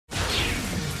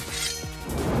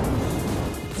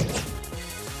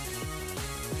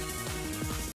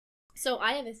So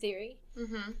I have a theory.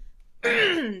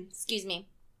 Mm-hmm. Excuse me.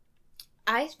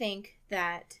 I think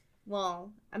that,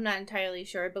 well, I'm not entirely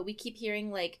sure, but we keep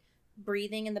hearing, like,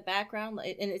 breathing in the background,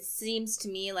 and it seems to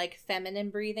me like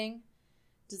feminine breathing.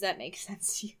 Does that make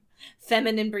sense to you?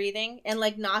 Feminine breathing and,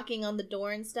 like, knocking on the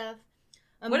door and stuff.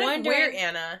 What if we're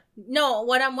Anna? No,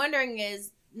 what I'm wondering is,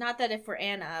 not that if we're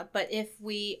Anna, but if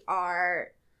we are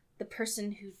the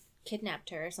person who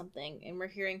kidnapped her or something, and we're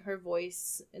hearing her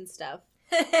voice and stuff.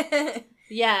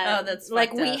 Yeah. Oh, that's like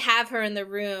fucked we up. have her in the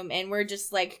room and we're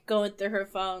just like going through her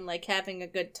phone, like having a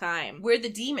good time. We're the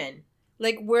demon.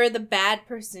 Like we're the bad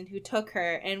person who took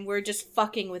her and we're just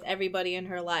fucking with everybody in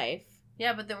her life.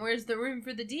 Yeah, but then where's the room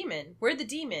for the demon? We're the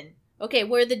demon. Okay,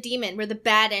 we're the demon. We're the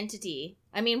bad entity.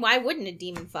 I mean, why wouldn't a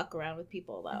demon fuck around with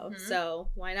people though? Mm-hmm. So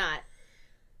why not?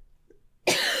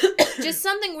 Just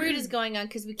something weird is going on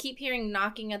because we keep hearing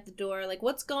knocking at the door. Like,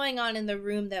 what's going on in the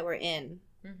room that we're in?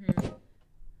 Mm-hmm.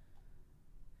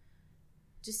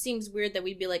 Just seems weird that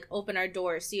we'd be like, open our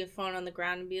door, see a phone on the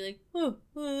ground, and be like, oh,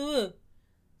 oh, oh.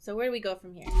 So where do we go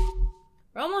from here?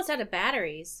 We're almost out of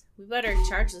batteries. We better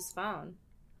charge this phone.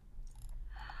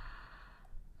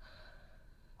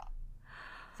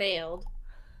 Failed.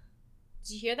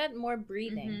 Did you hear that? More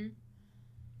breathing. Mm-hmm.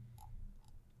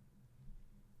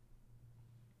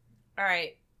 All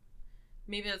right.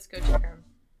 Maybe let's go check our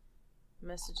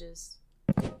messages.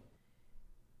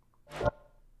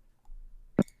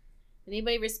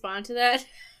 Anybody respond to that?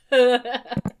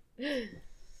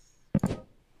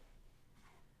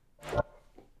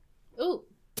 Ooh.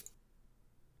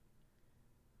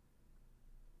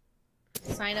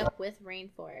 Sign up with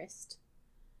Rainforest.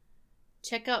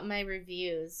 Check out my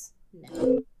reviews.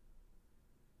 No.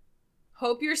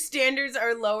 Hope your standards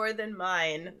are lower than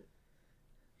mine.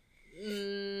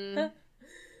 No.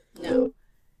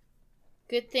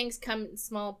 Good things come in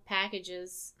small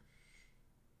packages.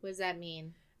 What does that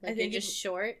mean? Like, I think they're just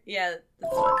short? Yeah,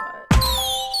 that's what I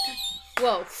thought.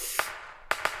 Whoa.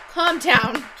 Calm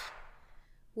down.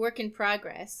 Work in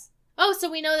progress. Oh,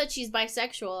 so we know that she's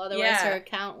bisexual. Otherwise, Yeah. her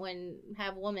account wouldn't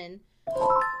have woman.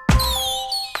 Oh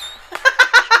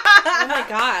my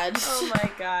god. Oh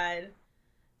my god.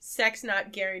 Sex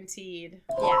not guaranteed.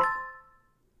 Yeah.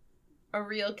 A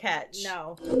real catch.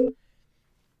 No.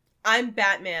 I'm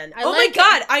Batman. I Oh like my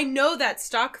god, I know that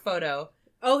stock photo.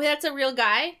 Oh, that's a real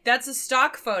guy? That's a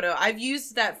stock photo. I've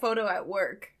used that photo at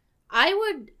work. I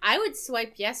would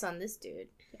swipe yes on this dude.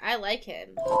 I like him.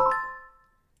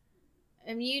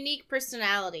 A unique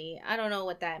personality. I don't know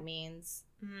what that means.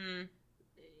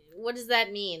 What does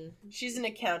that mean? She's an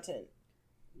accountant.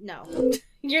 No.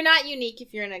 You're not unique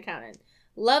if you're an accountant.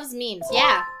 Loves memes.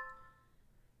 Yeah.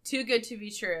 Too good to be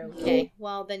true. Okay.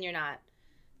 Well, then you're not.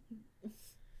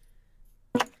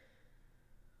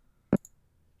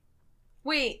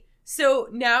 Wait, so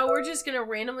now we're just gonna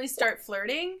randomly start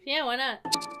flirting? Yeah, why not?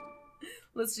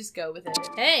 Let's just go with it.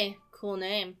 Hey, cool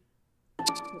name.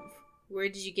 Where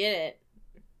did you get it?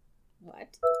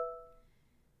 What?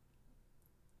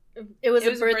 It was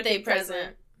a birthday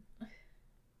present.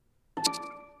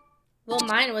 Well,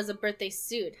 mine was a birthday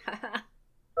suit.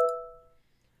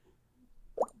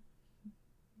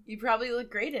 You probably look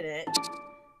great in it.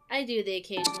 I do the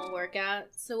occasional workout.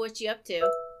 So what you up to?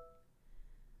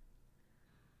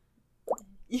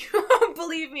 You won't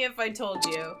believe me if I told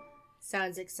you.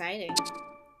 Sounds exciting.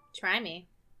 Try me.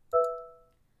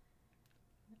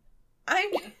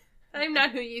 I'm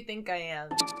not who you think I am.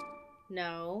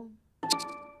 No.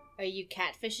 Are you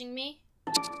catfishing me?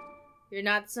 You're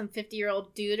not some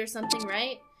 50-year-old dude or something,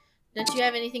 right? Don't you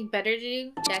have anything better to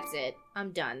do? That's it.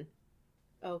 I'm done.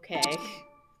 Okay.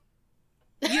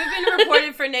 You've been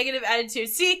reported for negative attitude.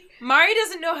 See, Mari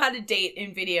doesn't know how to date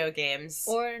in video games.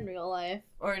 Or in real life.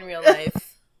 Or in real life.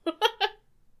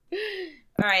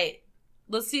 Alright.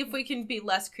 Let's see if we can be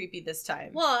less creepy this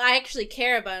time. Well, I actually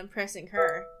care about impressing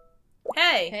her.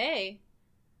 Hey. Hey.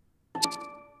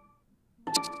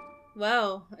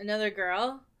 Whoa, another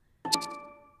girl?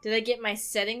 Did I get my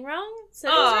setting wrong?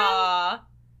 Aww.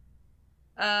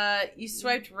 You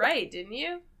swiped right, didn't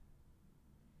you?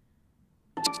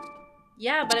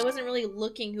 Yeah, but I wasn't really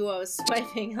looking who I was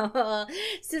swiping.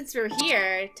 Since we're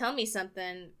here, tell me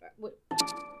something.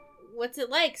 What's it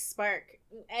like, Spark?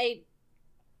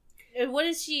 What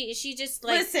is she? Is she just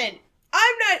like... Listen,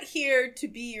 I'm not here to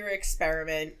be your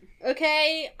experiment.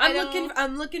 Okay,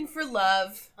 I'm looking for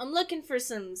love. I'm looking for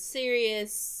some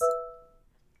serious...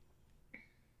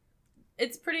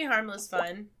 It's pretty harmless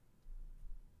fun.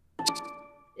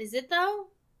 Is it though?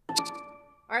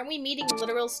 Aren't we meeting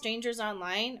literal strangers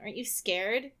online? Aren't you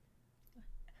scared?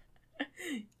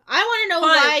 I want to know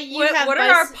why you have... What are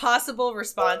our possible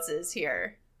responses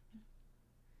here?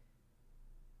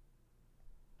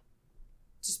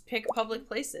 pick public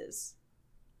places.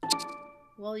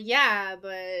 Well, yeah,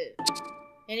 but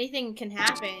anything can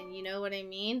happen, you know what I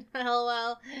mean?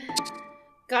 LOL.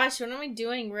 Gosh, what am I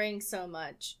doing worrying so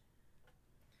much?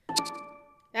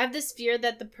 I have this fear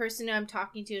that the person who I'm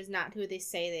talking to is not who they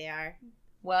say they are.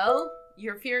 Well,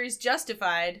 your fear is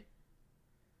justified.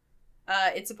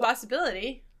 It's a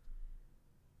possibility.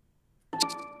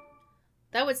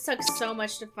 That would suck so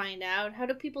much to find out. How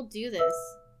do people do this?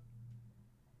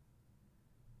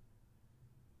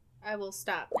 I will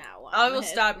stop now. I will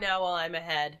stop now while I'm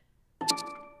ahead.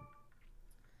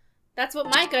 That's what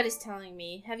my gut is telling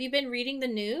me. Have you been reading the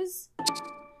news?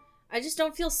 I just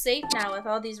don't feel safe now with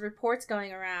all these reports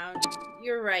going around.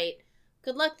 You're right.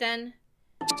 Good luck then.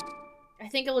 I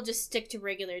think I will just stick to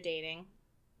regular dating.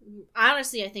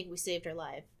 Honestly, I think we saved her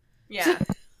life. Yeah.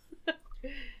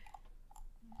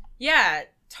 Yeah.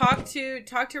 Talk to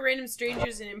random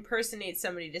strangers and impersonate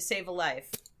somebody to save a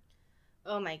life.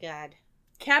 Oh my god.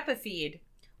 Kappa feed.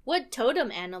 What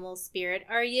totem animal spirit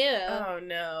are you? Oh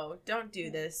no, don't do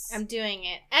this. I'm doing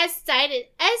it. As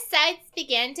sites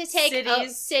begin to take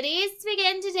cities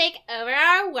begin to take over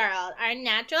our world, our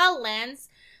natural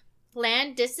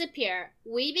land disappear.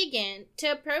 We begin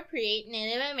to appropriate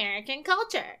Native American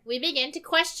culture. We begin to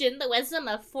question the wisdom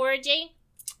of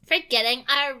forgetting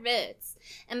our roots.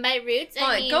 And by roots,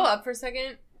 I mean... Go up for a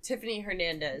second. Tiffany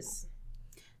Hernandez.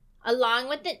 Along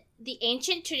with the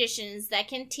ancient traditions that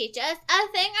can teach us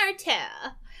a thing or two.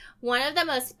 One of the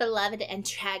most beloved and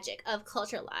tragic of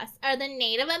culture loss are the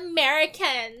Native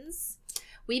Americans.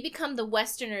 We become the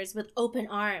Westerners with open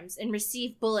arms and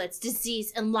receive bullets,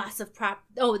 disease, and loss of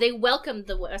they welcomed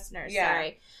the Westerners,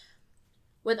 sorry.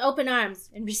 With open arms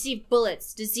and received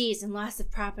bullets, disease, and loss of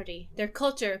property. Their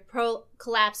culture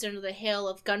collapsed under the hail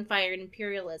of gunfire and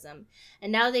imperialism.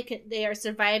 And now they are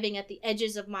surviving at the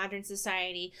edges of modern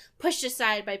society, pushed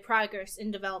aside by progress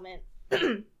and development.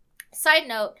 Side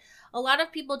note, a lot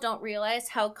of people don't realize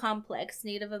how complex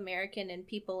Native American and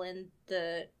people in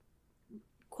the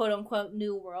quote-unquote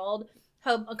New World,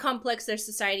 how complex their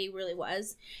society really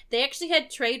was. They actually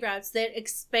had trade routes that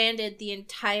expanded the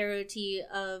entirety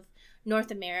of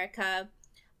North America.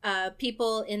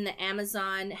 People in the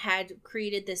Amazon had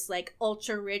created this like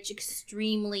ultra-rich,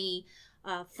 extremely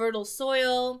fertile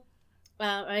soil.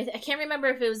 I can't remember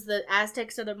if it was the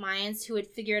Aztecs or the Mayans who had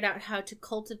figured out how to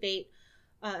cultivate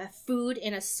food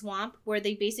in a swamp, where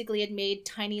they basically had made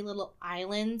tiny little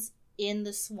islands in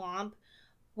the swamp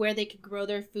where they could grow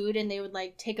their food, and they would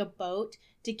like take a boat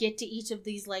to get to each of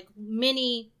these like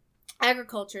mini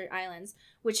agriculture islands,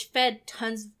 which fed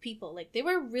tons of people. Like, they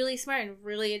were really smart and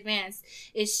really advanced.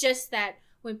 It's just that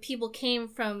when people came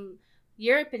from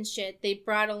Europe and shit, they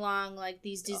brought along like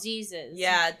these diseases.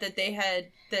 Yeah, that they had,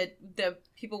 that the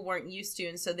people weren't used to,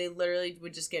 and so they literally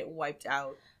would just get wiped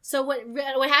out. So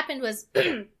what happened was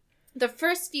the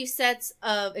first few sets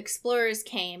of explorers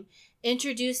came,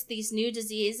 introduced these new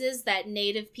diseases that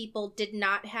native people did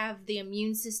not have the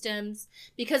immune systems,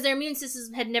 because their immune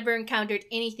systems had never encountered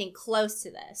anything close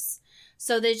to this.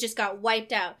 So they just got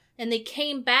wiped out. And they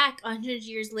came back 100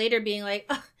 years later being like,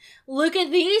 oh, look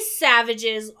at these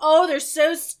savages. Oh, they're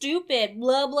so stupid.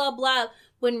 Blah, blah, blah.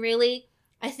 When really,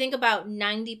 I think about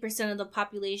 90% of the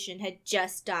population had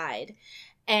just died.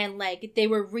 And like, they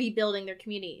were rebuilding their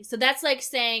community. So that's like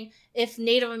saying if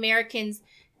Native Americans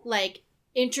like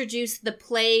introduced the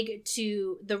plague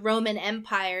to the Roman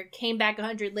Empire, came back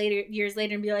 100 years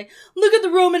later and be like, look at the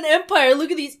Roman Empire.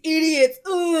 Look at these idiots.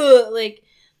 Ugh. Like,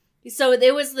 so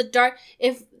it was the dark.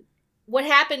 If what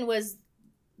happened was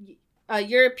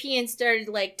Europeans started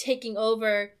like taking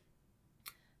over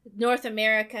North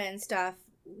America and stuff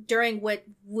during what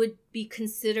would be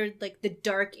considered like the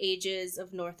dark ages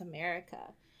of North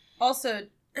America. Also,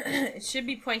 it should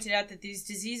be pointed out that these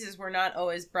diseases were not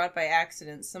always brought by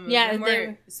accident. Some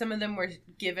of them were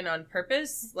given on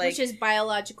purpose, like, which is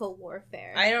biological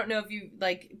warfare. I don't know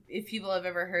if people have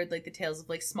ever heard like the tales of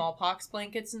like smallpox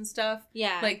blankets and stuff.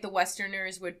 Yeah, like the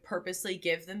Westerners would purposely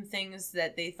give them things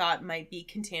that they thought might be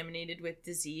contaminated with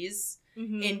disease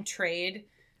in trade,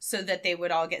 so that they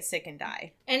would all get sick and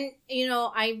die. And, you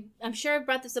know, I'm sure I've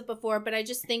brought this up before, but I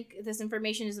just think this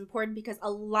information is important because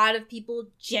a lot of people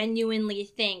genuinely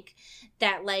think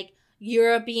that, like,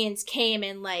 Europeans came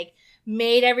and, like,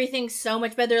 made everything so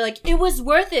much better. They're like, it was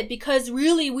worth it because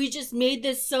really we just made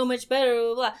this so much better, blah,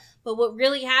 blah, blah. But what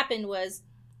really happened was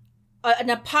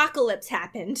an apocalypse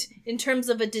happened in terms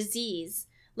of a disease.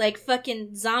 Like,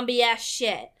 fucking zombie-ass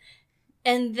shit.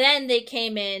 And then they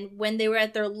came in when they were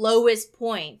at their lowest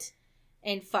point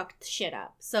and fucked shit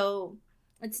up. So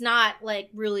it's not,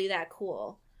 like, really that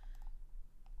cool.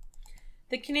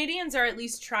 The Canadians are at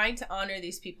least trying to honor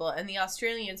these people, and the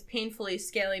Australians painfully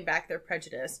scaling back their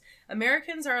prejudice.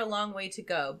 Americans are a long way to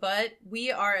go, but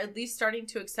we are at least starting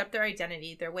to accept their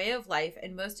identity, their way of life,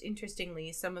 and most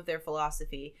interestingly, some of their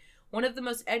philosophy. One of the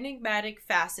most enigmatic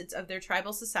facets of their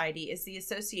tribal society is the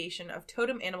association of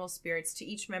totem animal spirits to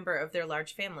each member of their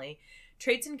large family.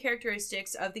 Traits and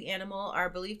characteristics of the animal are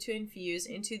believed to infuse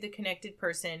into the connected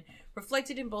person,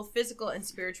 reflected in both physical and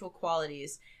spiritual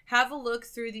qualities. Have a look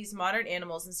through these modern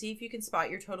animals and see if you can spot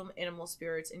your totem animal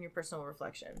spirits in your personal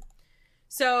reflection.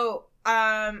 So,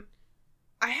 I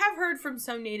have heard from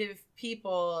some Native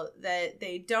people that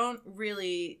they don't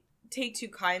really take too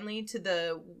kindly to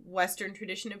the Western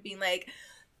tradition of being like,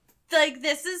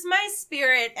 this is my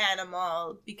spirit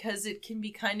animal, because it can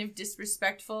be kind of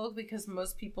disrespectful because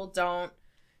most people don't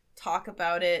talk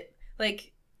about it.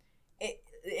 Like,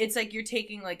 it's like you're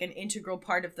taking like an integral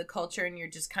part of the culture and you're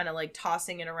just kind of like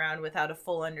tossing it around without a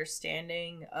full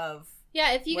understanding of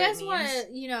if you guys want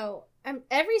to, I'm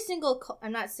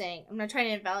not trying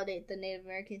to invalidate the Native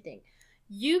American thing.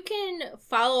 You can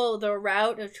follow the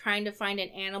route of trying to find an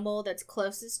animal that's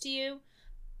closest to you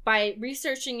by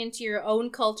researching into your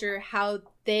own culture how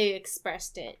they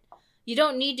expressed it. You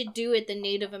don't need to do it the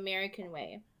Native American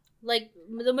way. Like,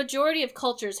 the majority of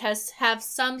cultures have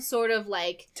some sort of,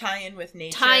 like... tie-in with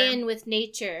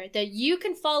nature that you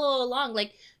can follow along.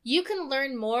 Like, you can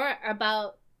learn more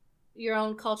about your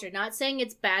own culture. Not saying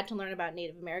it's bad to learn about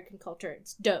Native American culture.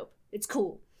 It's dope. It's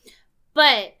cool.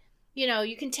 But,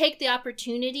 you can take the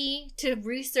opportunity to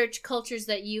research cultures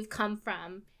that you've come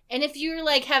from. And if you're,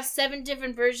 like, have 7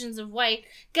 different versions of white,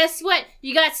 guess what?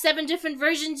 You got 7 different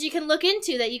versions you can look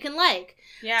into that you can like.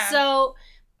 Yeah. So...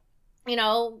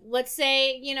 let's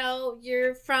say,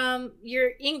 you're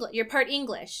part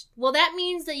English. Well, that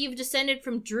means that you've descended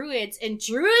from Druids, and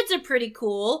Druids are pretty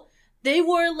cool. They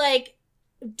wore, like,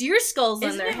 deer skulls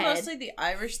on their head. Isn't it mostly the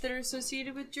Irish that are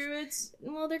associated with Druids?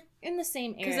 Well, they're in the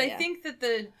same area. Because I think that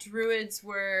the Druids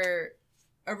were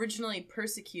originally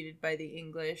persecuted by the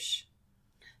English.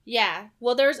 Yeah.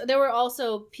 Well, there were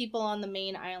also people on the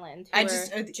main island who I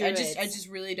just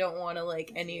really don't want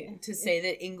to say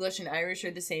that English and Irish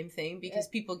are the same thing, because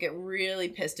people get really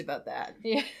pissed about that.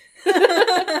 Yeah.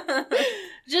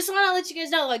 Just want to let you guys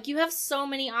know, like, you have so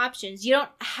many options. You don't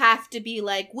have to be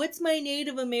like, what's my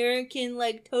Native American,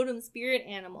 like, totem spirit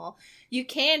animal? You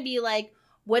can be like,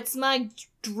 what's my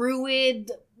Druid,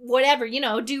 whatever,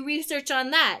 do research on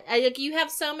that. You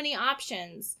have so many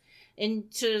options.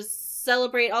 And to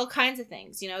celebrate all kinds of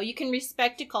things, you can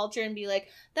respect a culture and be like,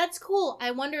 that's cool. I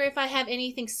wonder if I have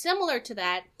anything similar to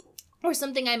that, or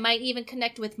something I might even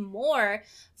connect with more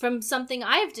from something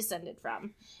I've descended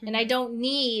from. Mm-hmm. And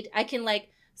I can like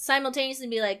simultaneously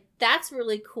be like, that's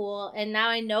really cool. And now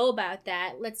I know about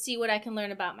that. Let's see what I can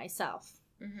learn about myself.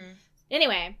 Mm-hmm.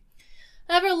 Anyway,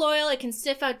 ever loyal, it can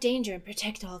sniff out danger and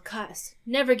protect all costs.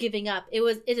 Never giving up,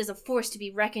 it is a force to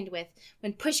be reckoned with.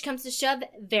 When push comes to shove,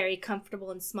 very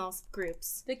comfortable in small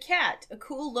groups. The cat, a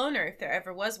cool loner if there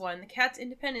ever was one. The cat's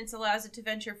independence allows it to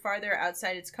venture farther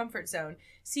outside its comfort zone,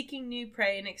 seeking new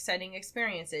prey and exciting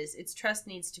experiences. Its trust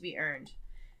needs to be earned.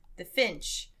 The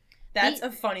finch, that's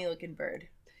a funny looking bird.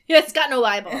 Yeah, it's got no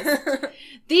eyeballs.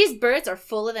 These birds are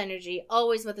full of energy,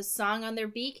 always with a song on their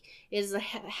beak. It is a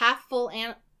half full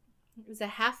animal.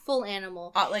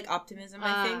 Like optimism,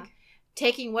 I think.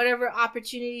 Taking whatever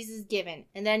opportunities is given.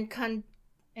 And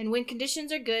when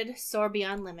conditions are good, soar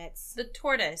beyond limits. The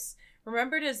tortoise.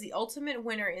 Remembered as the ultimate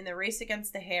winner in the race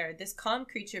against the hare, this calm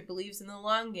creature believes in the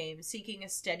long game, seeking a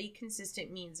steady,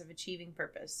 consistent means of achieving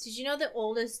purpose. Did you know the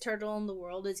oldest turtle in the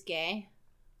world is gay?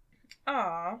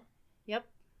 Aww. Yep.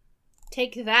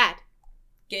 Take that.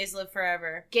 Gays live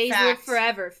forever. Gays live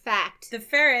forever. Fact. The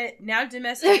ferret, now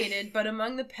domesticated, but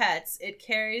among the pets, it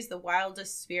carries the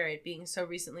wildest spirit, being so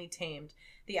recently tamed.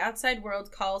 The outside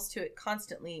world calls to it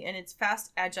constantly, and its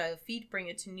fast, agile feet bring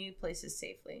it to new places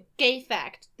safely. Gay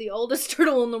fact. The oldest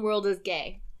turtle in the world is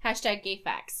gay. Hashtag gay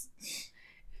facts.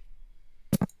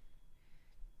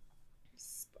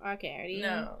 Okay, are you...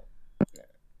 No.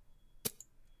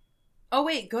 Oh,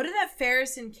 wait, go to that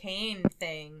Ferris and Kane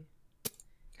thing.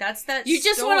 That's that You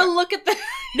just store. Want to look at the...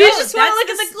 No, you just want to look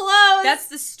at the clothes. That's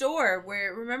the store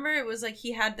where, remember, it was like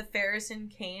he had the Ferris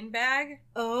and Kane bag?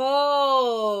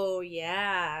 Oh,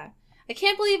 yeah. I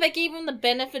can't believe I gave him the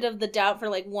benefit of the doubt for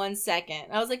like 1 second.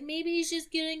 I was like, maybe he's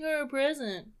just getting her a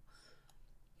present.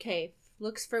 Okay,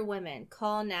 looks for women.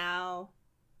 Call now.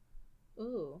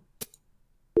 Ooh.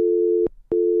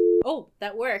 Oh,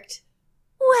 that worked.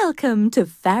 Welcome to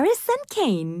Ferris and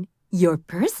Kane, your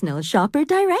personal shopper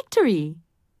directory.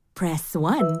 Press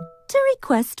 1 to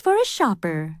request for a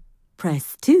shopper.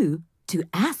 Press 2 to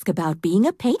ask about being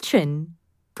a patron.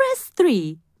 Press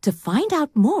 3 to find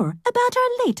out more about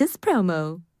our latest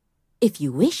promo. If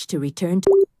you wish to return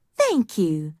to... Thank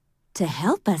you. To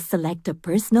help us select a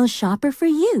personal shopper for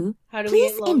you,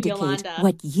 please indicate Yolanda?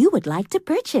 What you would like to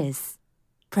purchase.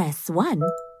 Press 1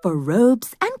 for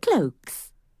robes and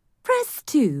cloaks. Press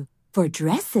 2 for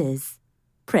dresses.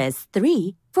 Press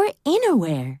 3 for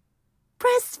innerwear.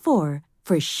 Press 4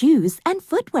 for shoes and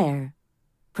footwear.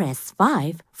 Press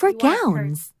 5 for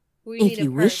gowns. If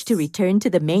you wish to return to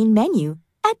the main menu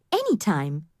at any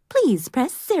time, please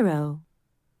press 0.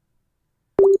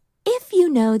 If you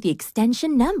know the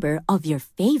extension number of your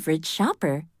favorite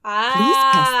shopper, please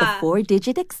press the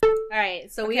 4-digit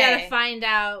Alright, so we gotta find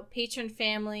out patron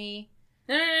family.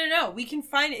 No. We can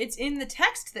find it's in the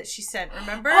text that she sent,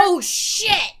 remember? Oh,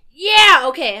 shit! Yeah,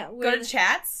 okay. Go to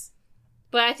chats.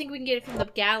 But I think we can get it from the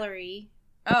gallery.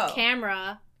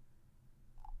 Camera.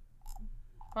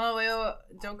 Oh, wait.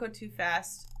 Don't go too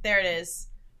fast. There it is.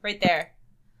 Right there.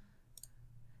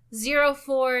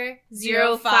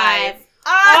 0405.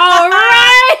 All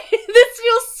right! This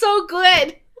feels so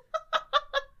good.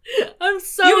 I'm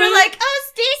so... You were like, oh,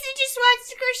 Stacy just wants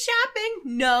to go shopping.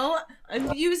 No,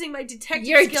 I'm using my detective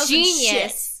skills. You're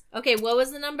genius. Okay, what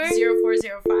was the number?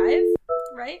 0405,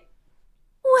 right?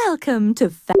 Welcome to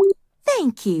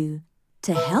Thank you.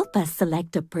 To help us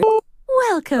select a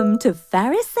Welcome to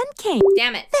Faris and Kane.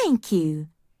 Damn it. Thank you.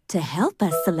 To help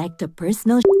us select a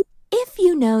personal... If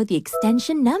you know the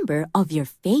extension number of your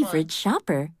favorite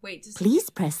shopper, please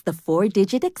press the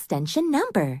 4-digit extension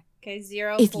number. Okay,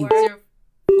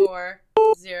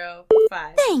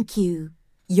 0405. Thank you.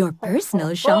 Your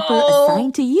personal shopper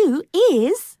assigned to you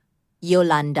is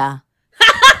Yolanda.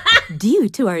 Due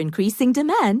to our increasing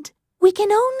demand, we can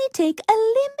only take a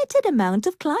limited amount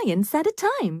of clients at a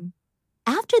time.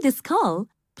 After this call,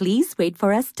 please wait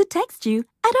for us to text you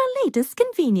at our latest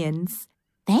convenience.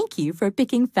 Thank you for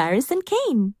picking Faris and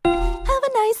Kane. Have a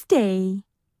nice day.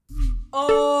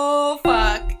 Oh,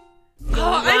 fuck.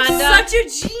 Oh, I'm such a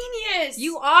genius.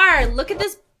 You are. Look at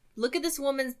this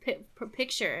woman's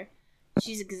picture.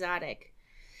 She's exotic.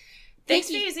 Thanks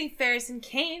for using Faris and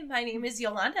Kane. My name is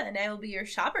Yolanda, and I will be your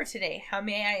shopper today. How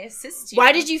may I assist you?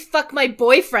 Why did you fuck my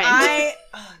boyfriend?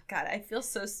 Oh, God, I feel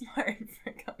so smart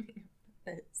for coming up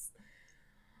with this.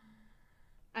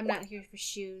 I'm not here for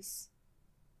shoes.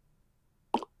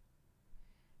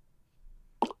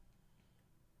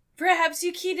 Perhaps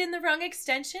you keyed in the wrong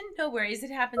extension? No worries, it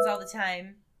happens all the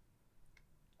time.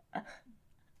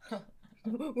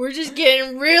 We're just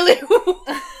getting really...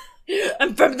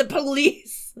 I'm from the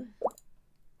police.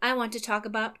 I want to talk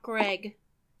about Greg.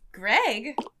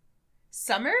 Greg?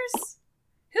 Summers?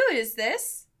 Who is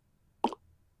this?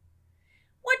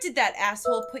 What did that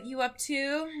asshole put you up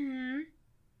to?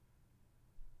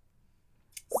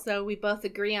 So we both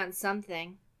agree on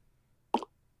something.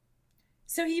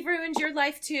 So he ruined your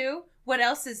life too? What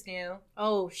else is new?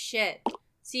 Oh, shit.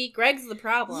 See, Greg's the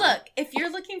problem. Look, if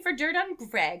you're looking for dirt on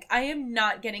Greg, I am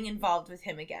not getting involved with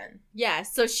him again. Yeah,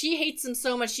 so she hates him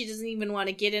so much she doesn't even want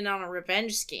to get in on a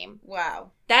revenge scheme.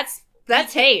 Wow. That's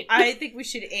hate. I think we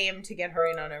should aim to get her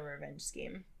in on a revenge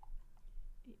scheme.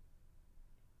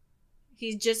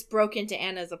 He just broke into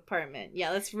Anna's apartment.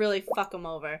 Yeah, let's really fuck him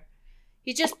over.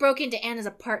 He just broke into Anna's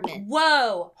apartment.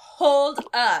 Whoa! Hold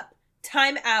up.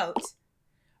 Time out.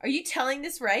 Are you telling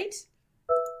this right?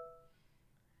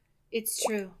 It's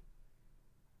true.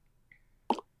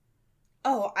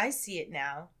 Oh, I see it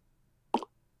now.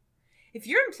 If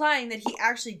you're implying that he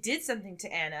actually did something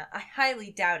to Anna, I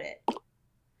highly doubt it.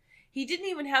 He didn't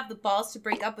even have the balls to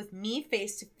break up with me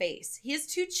face to face. He is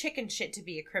too chicken shit to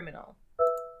be a criminal.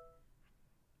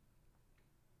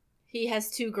 He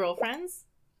has 2 girlfriends?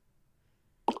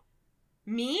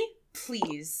 Me?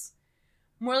 Please.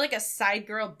 More like a side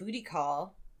girl booty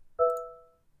call.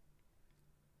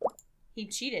 He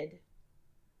cheated.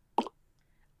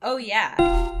 Oh, yeah.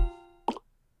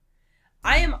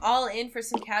 I am all in for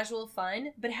some casual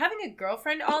fun, but having a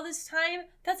girlfriend all this time,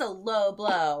 that's a low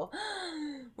blow.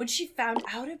 When she found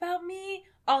out about me,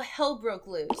 all hell broke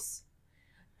loose.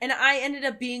 And I ended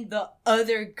up being the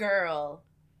other girl.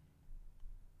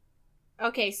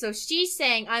 Okay, so she's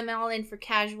saying I'm all in for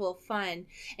casual fun,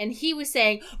 and he was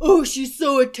saying, oh, she's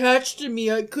so attached to me,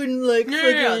 I couldn't, like...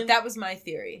 No, that was my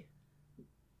theory.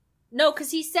 No,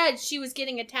 because he said she was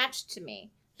getting attached to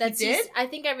me. He did? I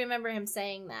think I remember him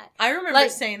saying that. I remember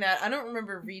saying that. I don't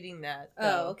remember reading that,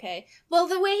 though. Oh, okay. Well,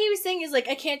 the way he was saying is, like,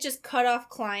 I can't just cut off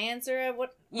clients or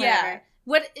what. Yeah.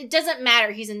 It doesn't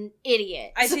matter. He's an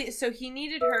idiot. I see. So he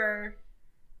needed her...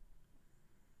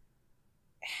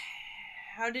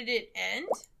 How did it end?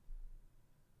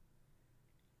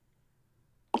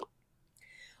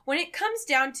 When it comes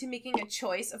down to making a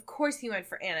choice, of course he went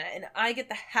for Anna, and I get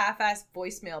the half-assed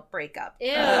voicemail breakup.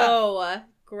 Ew. Ugh.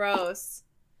 Gross.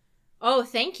 Oh,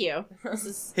 thank you.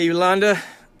 Hey, Yolanda.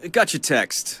 I got your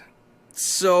text.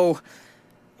 So,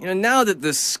 now that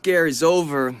the scare is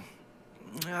over,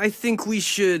 I think we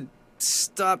should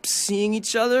stop seeing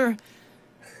each other.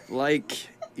 Like,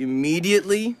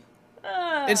 immediately.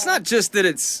 It's not just that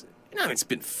it's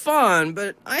been fun,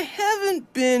 but I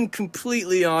haven't been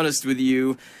completely honest with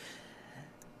you.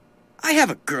 I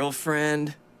have a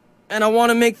girlfriend, and I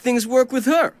want to make things work with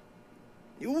her.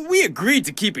 We agreed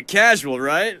to keep it casual,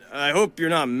 right? I hope you're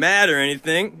not mad or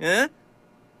anything, huh?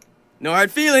 No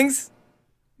hard feelings.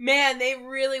 Man, they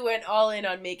really went all in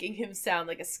on making him sound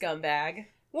like a scumbag.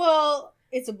 Well,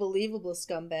 it's a believable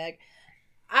scumbag.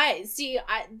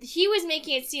 He was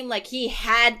making it seem like he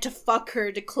had to fuck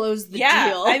her to close the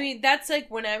deal. I mean, that's like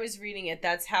when I was reading it,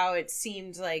 that's how it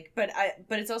seemed like, but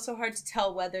it's also hard to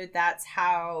tell whether that's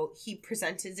how he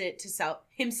presented it to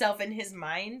himself in his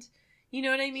mind. You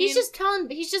know what I mean?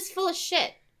 He's just full of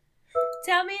shit.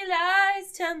 Tell me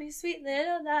lies, tell me sweet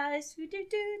little lies.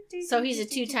 So he's a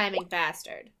two-timing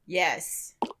bastard.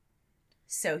 Yes.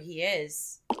 So he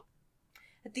is.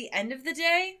 At the end of the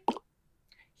day,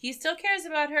 he still cares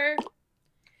about her.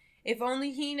 If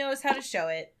only he knows how to show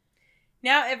it.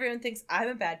 Now everyone thinks I'm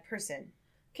a bad person.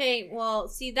 Okay, well,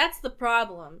 see, that's the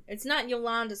problem. It's not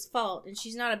Yolanda's fault, and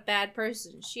she's not a bad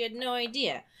person. She had no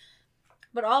idea.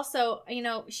 But also,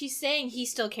 she's saying he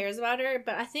still cares about her,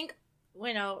 but I think,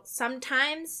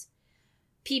 sometimes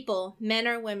people, men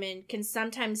or women, can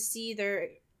sometimes see their,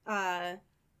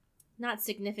 not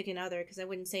significant other, because I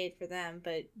wouldn't say it for them,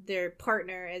 but their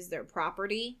partner as their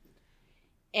property.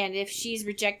 And if she's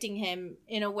rejecting him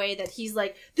in a way that he's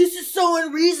like, this is so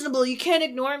unreasonable, you can't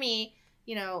ignore me.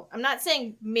 I'm not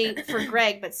saying for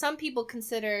Greg, but some people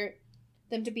consider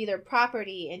them to be their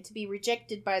property, and to be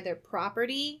rejected by their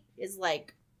property is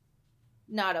like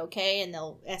not okay, and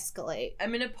they'll escalate. I'm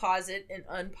going to posit an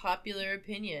unpopular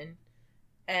opinion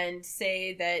and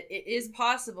say that it is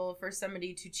possible for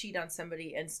somebody to cheat on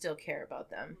somebody and still care about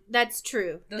them. That's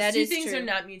true. Those two things are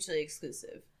not mutually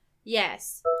exclusive.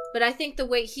 Yes. But I think the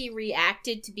way he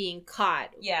reacted to being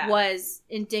caught was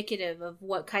indicative of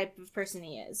what type of person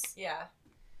he is. Yeah.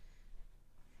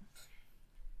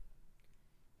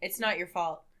 It's not your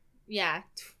fault. Yeah.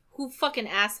 Who fucking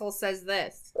asshole says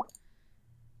this?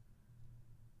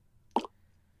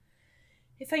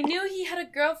 If I knew he had a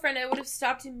girlfriend, I would have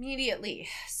stopped immediately.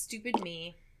 Stupid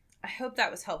me. I hope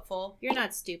that was helpful. You're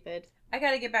not stupid. I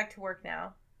gotta get back to work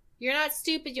now. You're not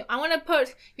stupid. I want to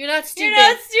put, you're not stupid. You're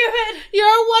not stupid. You're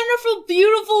a wonderful,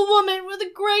 beautiful woman with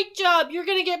a great job. You're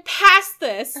going to get past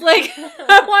this. Like,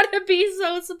 I want to be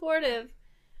so supportive.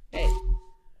 Okay.